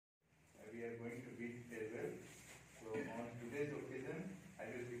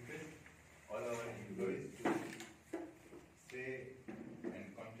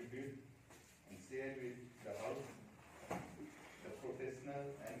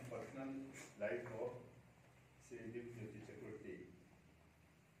human life of Sri Jyoti Chakraborty.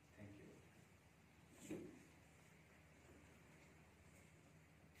 Thank you.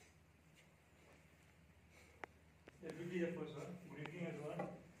 That will be the first one. Good evening, everyone.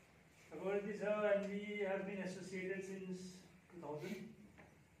 Chakraborty sir and we have been associated since 2000.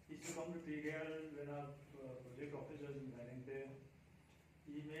 He used to come to TDL when our project office was in Wellington.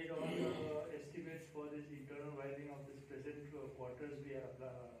 He made all the estimates for this internal wiring of this present quarters we are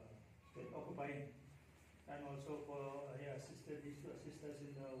occupying. And also for he used to assist us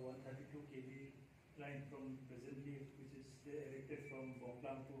in the 132 kV line from presently, which is erected from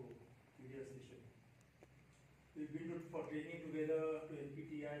Boklam to TDL station. We've been for training together to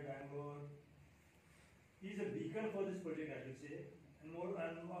NPTI, Bangalore. He's a beacon for this project, I should say, and more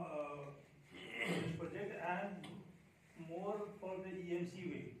this project and more for the EMC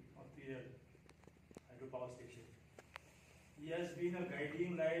way of the hydropower station. He has been a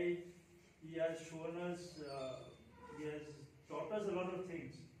guiding light. He has shown us, he has taught us a lot of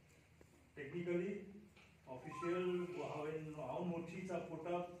things. Technically, official, how note sheets are put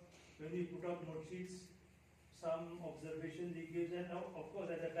up, when we put up note sheets, some observations he gives, and now, of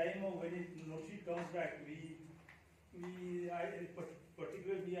course, at the time of when the note sheet comes back,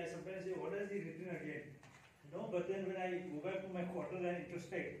 particularly I sometimes say, what has he written again? No, but then when I go back to my quarters and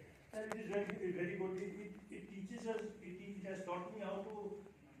introspect, and it is very good. It teaches us, it has taught me how to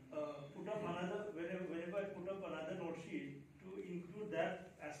put up another, whenever I put up another note sheet, to include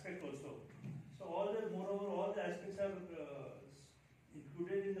that aspect also. So moreover, all the aspects are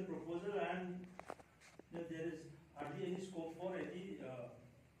included in the proposal, and there is hardly any scope for any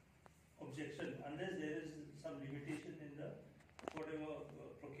objection, unless there is some limitation in the whatever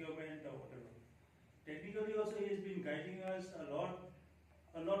procurement or whatever. Technically also he has been guiding us a lot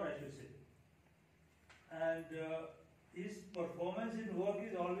I should say. And his performance in work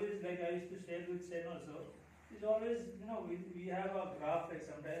is always, like I used to share with Sen also, is always, we have a graph, like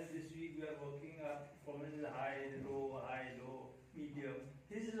sometimes this week we are working, performance is high, low, medium.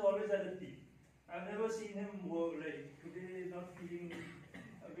 His is always at the peak. I've never seen him work like today, not feeling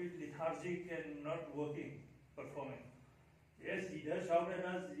a bit lethargic and not working, performing. Yes, he does shout at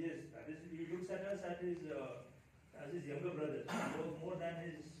us, yes, that is, he looks at us as his younger brother, more than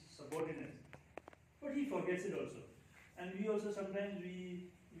his subordinates. But he forgets it also. And we also sometimes,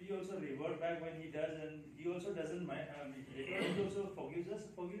 we also revert back when he does, and he also doesn't mind, he also forgives us,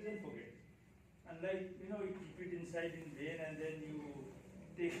 forgives and forgets. And like, you keep it inside in vain and then you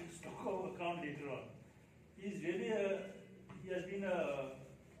take stock of account later on. He's really he has been a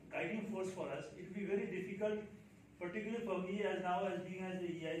guiding force for us. It will be very difficult, particularly for me as being as the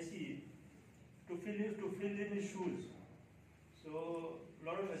EIC, to fill in his shoes. So a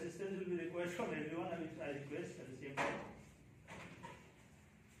lot of assistance will be required from everyone, which I request at the same time.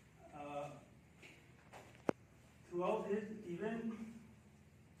 Throughout this, even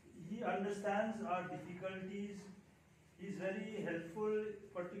he understands our difficulties. He is very helpful,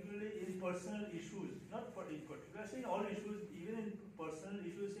 particularly in personal issues. Not for in particular, I say in all issues, even in personal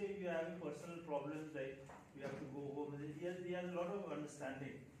issues. Say if you are having personal problems, like we have to go home. He has a lot of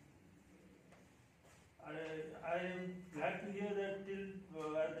understanding. I am glad to hear that till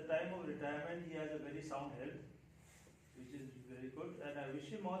at the time of retirement he has a very sound health, which is very good, and I wish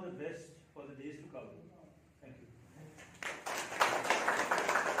him all the best for the days to come. Thank you.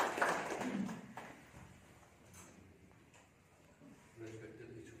 Respected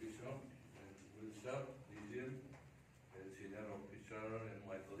education and minister, region, and senior officer and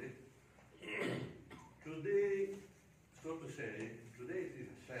my colleague. Today, so to say, today is a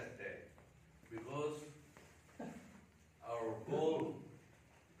sad day because our goal,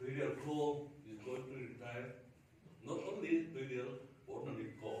 real goal, is going to retire. Not only real,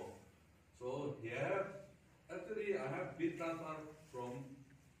 ordinary goal. So here, actually, I have been transferred from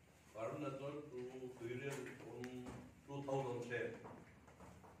Arunachal to Real on 2010.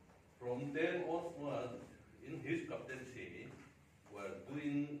 From then onward, in his captaincy, we are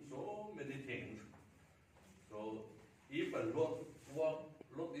doing so many things. So if a lot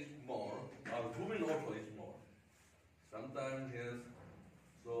is more, our women also is more. Sometimes yes,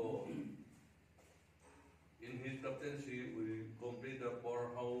 so in his captaincy, we complete the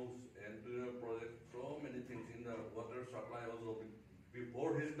powerhouse and do the project, so many things in the water supply also.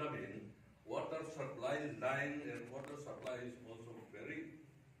 Before his coming, water supply line and water supply is also very,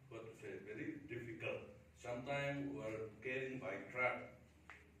 very difficult. Sometimes we are carrying by truck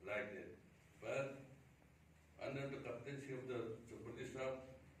like that. But under the captaincy of the Chakraborty staff,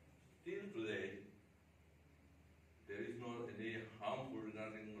 till today, there is no any harmful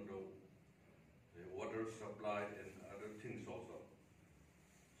regarding the water supply and other things also.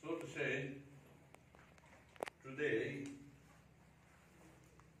 So to say,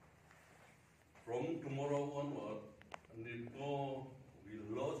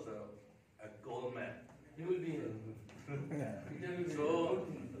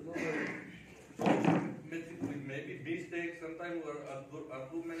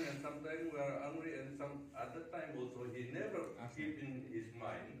 sometimes we are angry, and some at that time also he never keep in his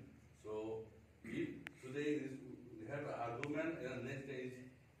mind. So if today is we have an argument, and next day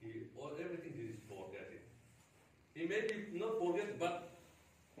is everything he is forgetting. He may be not forget, but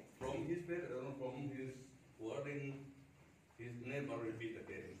from his from his wording, he never repeat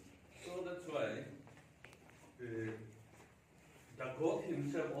again. So that's why the God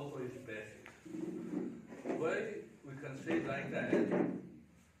himself also is basic. Why we can say like that?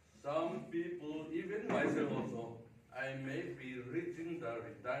 Some people, even myself also, I may be reaching the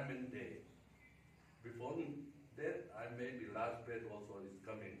retirement day. Before that, I may be last breath also is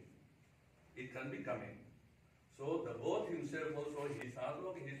coming. It can be coming. So the God himself also, his hard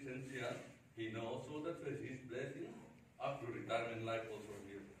work, his sincere, he knows. So that's why his blessing after retirement life also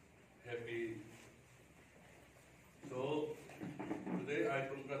is happy. So today I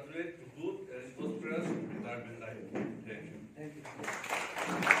congratulate to good and prosperous retirement life. Thank you. Thank you.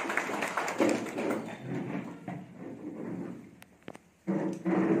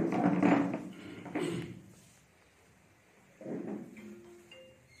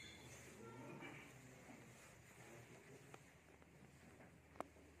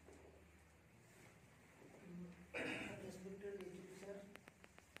 Respected AGP sir,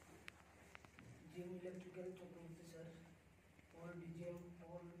 GM Electrical Chakraborty sir, all DGM,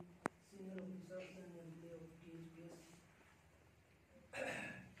 all senior officers and employee of THPS.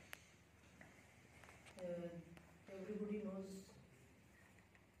 Everybody knows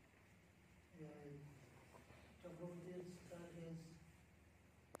Chakraborty sir is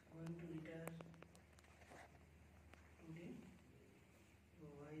going to retire today. So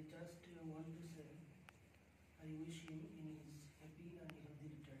I just want to say I wish him in his happy and healthy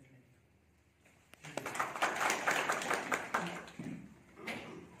retired life.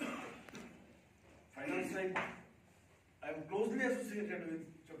 Finance side, I am closely associated with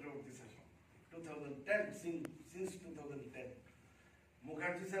Chakraborty sir. 2010, since 2010.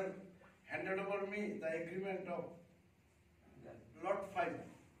 Mukherjee sir handed over me the agreement of Lot 5,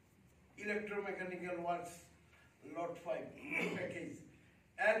 electromechanical works, Lot 5 package,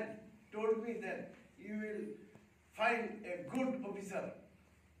 and told me that you will find a good officer,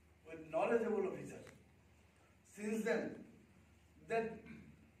 with knowledgeable officer. Since then, that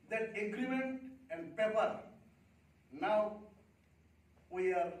agreement and paper, now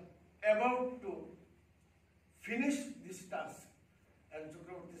we are about to finish this task, and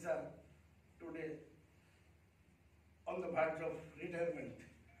Chakraborty sir today on the verge of retirement.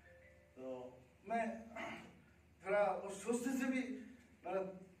 तो मैं थोड़ा उस सोचने से भी मेरा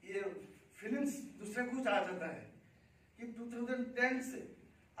ये feelings दूसरे कुछ आ जाता है कि 2010 से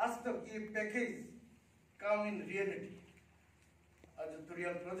आज तक ये पैकेज काम इन रियलिटी, आज तो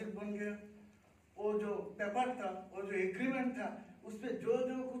रियल प्रोजेक्ट बन गया। वो जो पेपर था, वो जो एग्रीमेंट था, उस पे जो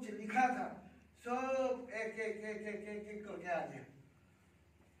जो कुछ लिखा था सब एक करके आ गया।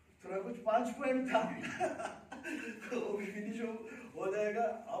 थोड़ा कुछ 5 पॉइंट था तो वो भी फिनिश हो जाएगा।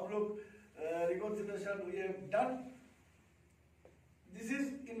 आप लोग reconciliation we have done. This is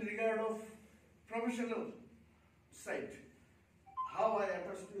in regard of professional side. How I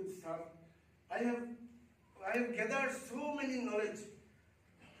attached with sir. I have gathered so many knowledge.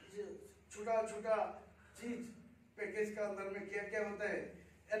 छोटा चीज पैकेज का अंदर में क्या होता है.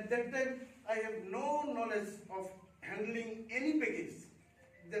 At that time I have no knowledge of handling any package.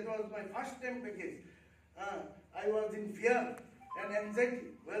 That was my first time package. I was in fear and anxiety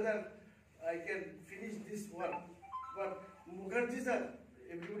whether I can finish this work. But Mukherjee sir,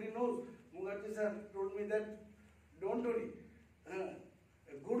 everybody knows, Mukherjee sir told me that don't worry,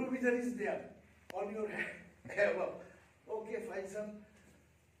 a good officer is there on your head. Okay, fine sir.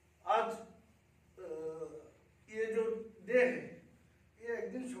 आज ये जो day है, ये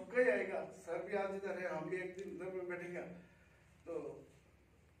एक दिन शौक ही आएगा। Sir भी आज इधर है, हम भी एक दिन उधर में बैठेंगे। तो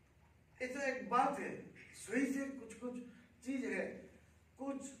ऐसा एक बात है, सही से कुछ चीज है,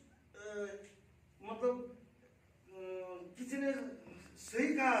 कुछ मतलब किसी ने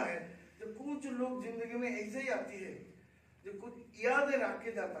सही कहा है, जो कुछ लोग जिंदगी में ऐसे ही आती है, जो कुछ यादें रख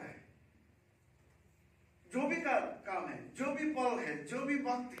के जाता है। जो भी काम है, जो भी पल है, जो भी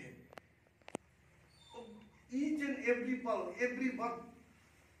वक्त है, each and every पल, every वक्त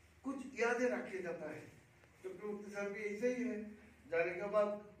कुछ यादें रखे जाता है। तो Chakraborty सर भी ऐसे ही है। जाने के बाद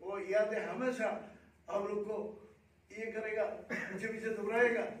वो यादें हमेशा हम लोग को ये करेगा, पीछे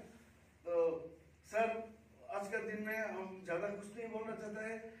दोहराएगा। तो सर, आज का दिन में हम ज्यादा कुछ नहीं बोलना चाहते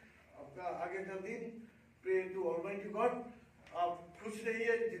हैं। आपका आगे का दिन, प्रे टू ऑलमाइटी गॉड, आप खुश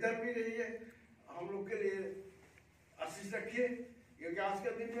रहिए, जिधर भी रहिए, हम लोग के लिए आशीष रखिए, क्योंकि आज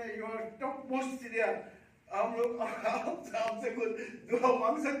के दिन में you are top most senior हम लोग आपसे कुछ दुआ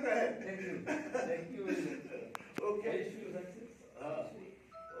मांग सकते हैं. Thank you very much. Okay. Wish you success.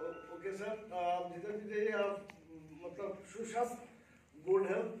 Okay sir, आप जिधर भी जाइए आप मतलब सुस्वास्थ्य, गुड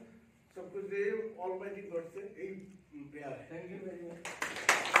हेल्थ, सब कुछ जाइए. ऑलमाइटी गॉड से यही प्यार है. Thank you very much.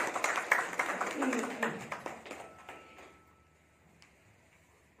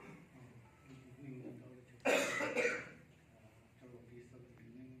 After office of the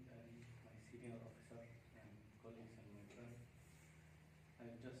evening, my senior officer and colleagues and my friends, I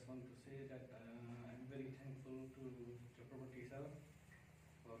just want to say that I'm very thankful to Chakraborty sir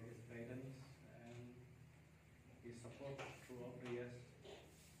for his guidance and his support throughout the years,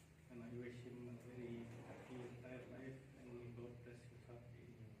 and I wish him a very happy entire life, and may God bless you sir in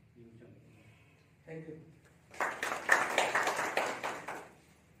your journey. Thank you.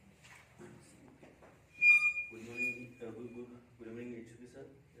 Good evening, HOP sir,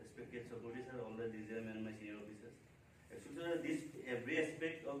 respected Chakraborty sir, all the DGM and my senior officers. Actually, sir, every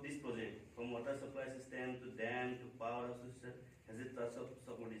aspect of this project, from water supply system to dam to power house system, has a touch of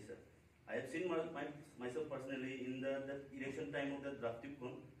Chakraborty sir. I have seen myself personally in the erection time of the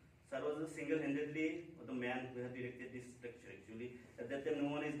Draftipkon. Sir was single-handedly the man who had erected this structure. Actually, at that time, no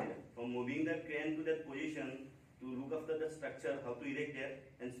one is there. From moving the crane to that position, to look after the structure, how to erect there,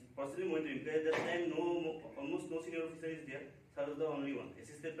 and personally monitoring. Because at that time, almost no senior officer is there. Sir was the only one,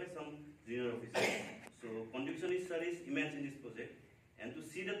 assisted by some junior officers. So contribution is, sir, is immense in this project. And to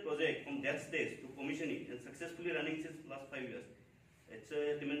see the project from that stage to commissioning and successfully running since last 5 years, it's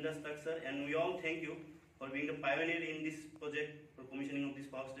a tremendous task, sir. And we all thank you for being the pioneer in this project for commissioning of this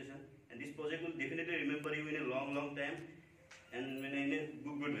power station. And this project will definitely remember you in a long, long time, and in a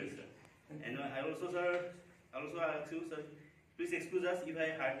good way, sir. And I also, sir, ask you, sir, please excuse us if I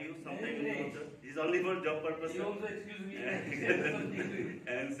hurt you sometime in the future. This is only for job purpose. You Sir. also excuse me.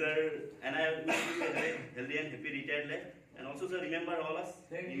 And sir, and I wish you a very healthy and happy retired life. And also, sir, remember all us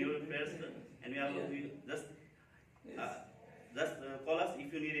Thank in you. your prayers, sir. And we just Yes. call us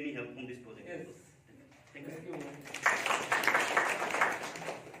if you need any help from this project. Yes. Thank you. Thank you.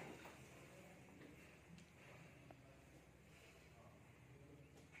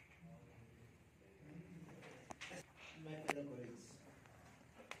 My fellow colleagues.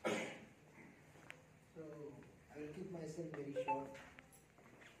 So I will keep myself very short.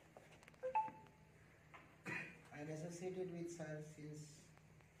 I am associated with sir since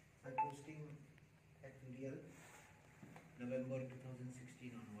my posting at Real, November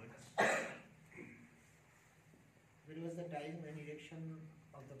 2016 onwards. It was the time when erection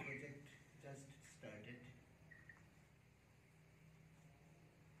of the project just started.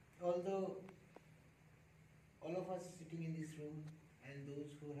 Although all of us sitting in this room and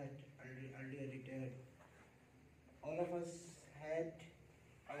those who had earlier retired, all of us had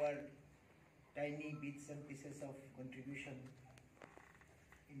our tiny bits and pieces of contribution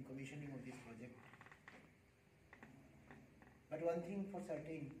in commissioning of this project. But one thing for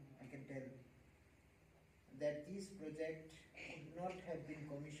certain I can tell, that this project would not have been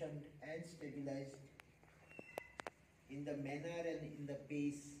commissioned and stabilized in the manner and in the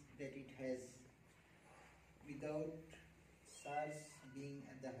pace that it has without SARS being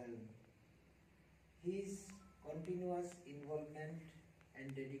at the helm. His continuous involvement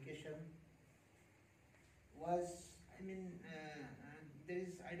and dedication was, I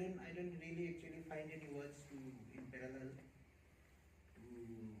don't really actually find any words in parallel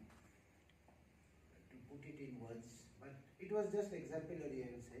to put it in words, but it was just exemplary, I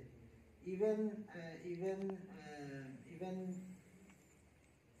would say.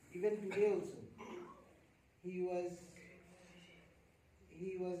 Even today also, he was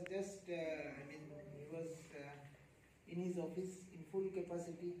just, he was in his office in full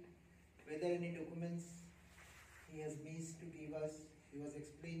capacity. Whether any documents he has missed to give us, he was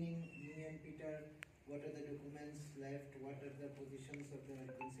explaining me and Peter what are the documents left, what are the positions of the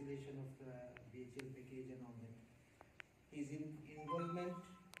reconciliation of the BHL package and all that. His involvement,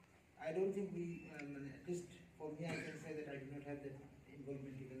 I don't think at least for me I can say that I do not have that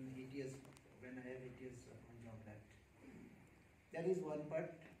involvement even 8 years, when I have 8 years on job left. That is one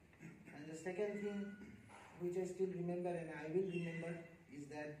part. And the second thing which I still remember and I will remember is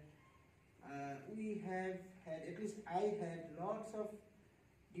that we have had, at least I had, lots of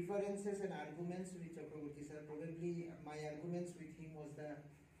differences and arguments with Chakraborty sir. Probably my arguments with him was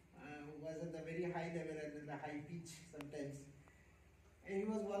at the very high level and at the high pitch sometimes. And he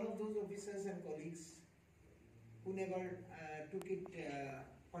was one of those officers and colleagues who never took it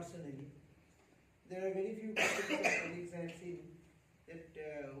personally. There are very few colleagues I have seen that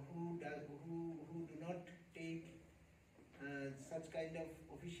who do not take such kind of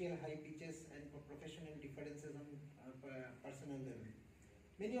official high pitches and professional differences on personal level.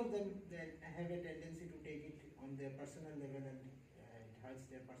 Many of them they have a tendency to take it on their personal level and it hurts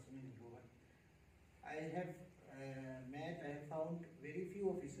their personal ego. I have found very few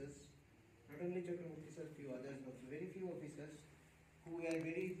officers, not only Chakraborty sir, few others also, very few officers who were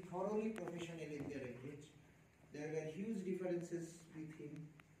very thoroughly professional in their approach. There were huge differences with him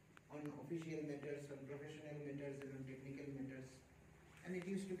on official matters, on professional matters, and on technical matters, and it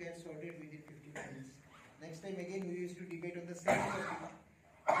used to get sorted within 15 minutes. Next time again we used to debate on the same topic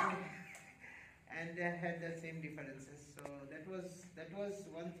and had the same differences. So that was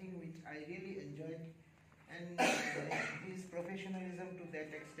one thing which I really enjoyed, and his professionalism to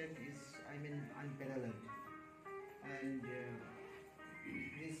that extent is, I mean, unparalleled. And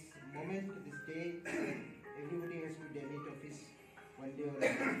this moment, this day, everybody has to demit office one day or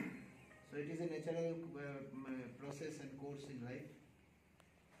another. So it is a natural process and course in life.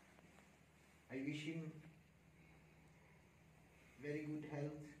 I wish him very good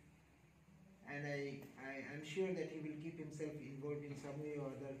health, and I am sure that he will keep himself involved in some way or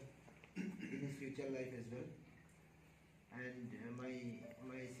other in his future life as well. And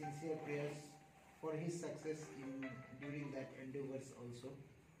my sincere prayers for his success during that endeavors also.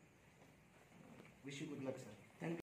 Wish you good luck, sir.